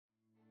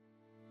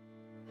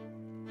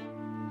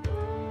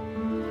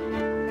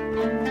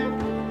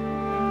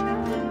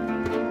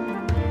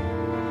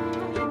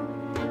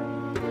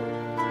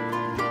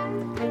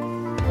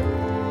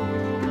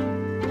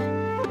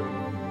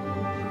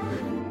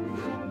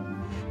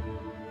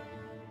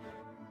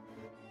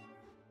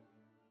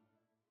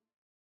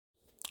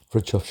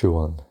Fritjof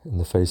Schuon, In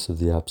the Face of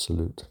the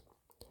Absolute,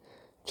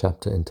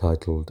 chapter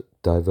entitled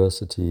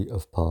Diversity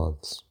of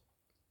Paths,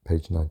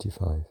 page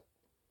 95.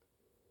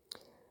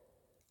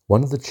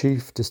 One of the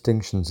chief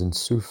distinctions in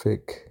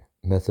Sufic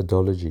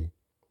methodology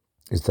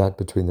is that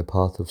between the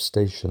path of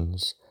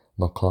stations,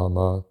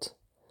 maqamat,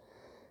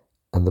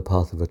 and the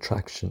path of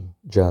attraction,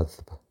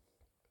 jadhb.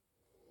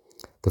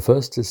 The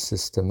first is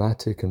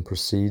systematic and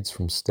proceeds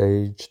from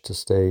stage to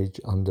stage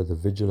under the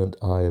vigilant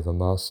eye of a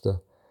master,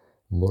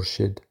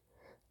 murshid.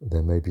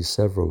 There may be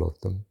several of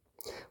them,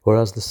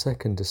 whereas the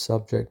second is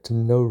subject to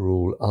no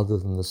rule other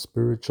than the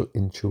spiritual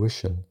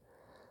intuition,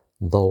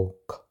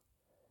 dhawq,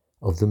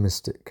 of the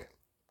mystic,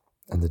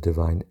 and the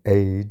divine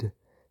aid,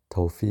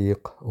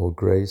 tawfiq or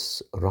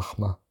grace,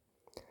 rahmah,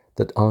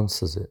 that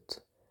answers it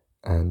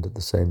and at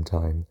the same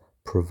time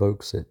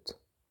provokes it.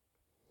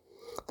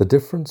 The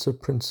difference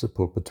of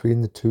principle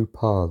between the two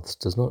paths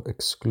does not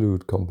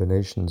exclude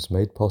combinations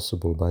made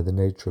possible by the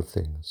nature of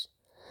things,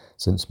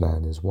 since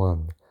man is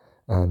one,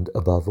 and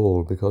above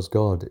all because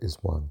God is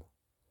one.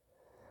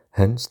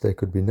 Hence there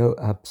could be no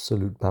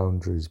absolute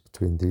boundaries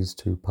between these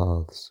two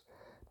paths,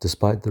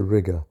 despite the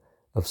rigor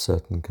of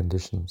certain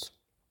conditions.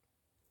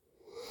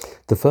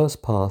 The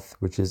first path,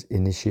 which is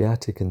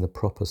initiatic in the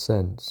proper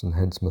sense and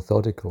hence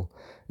methodical,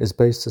 is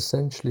based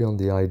essentially on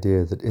the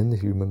idea that in the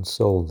human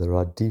soul there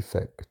are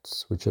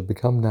defects which have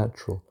become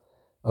natural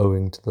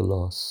owing to the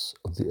loss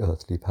of the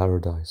earthly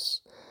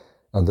paradise,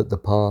 and that the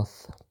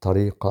path,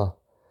 tariqah,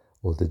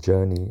 or the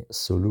journey,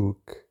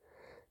 suluk,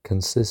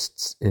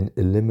 consists in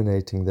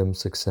eliminating them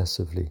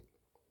successively.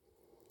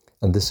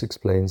 And this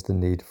explains the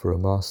need for a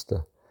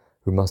master,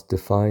 who must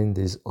define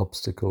these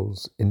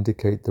obstacles,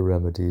 indicate the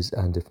remedies,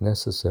 and, if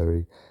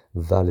necessary,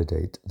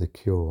 validate the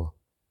cure,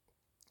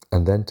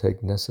 and then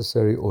take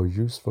necessary or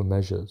useful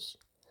measures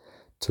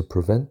to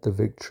prevent the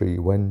victory,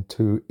 when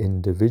too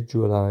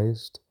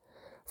individualized,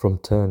 from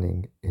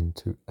turning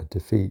into a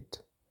defeat,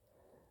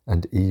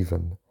 and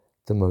even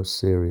the most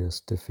serious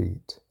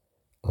defeat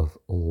of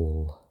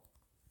all.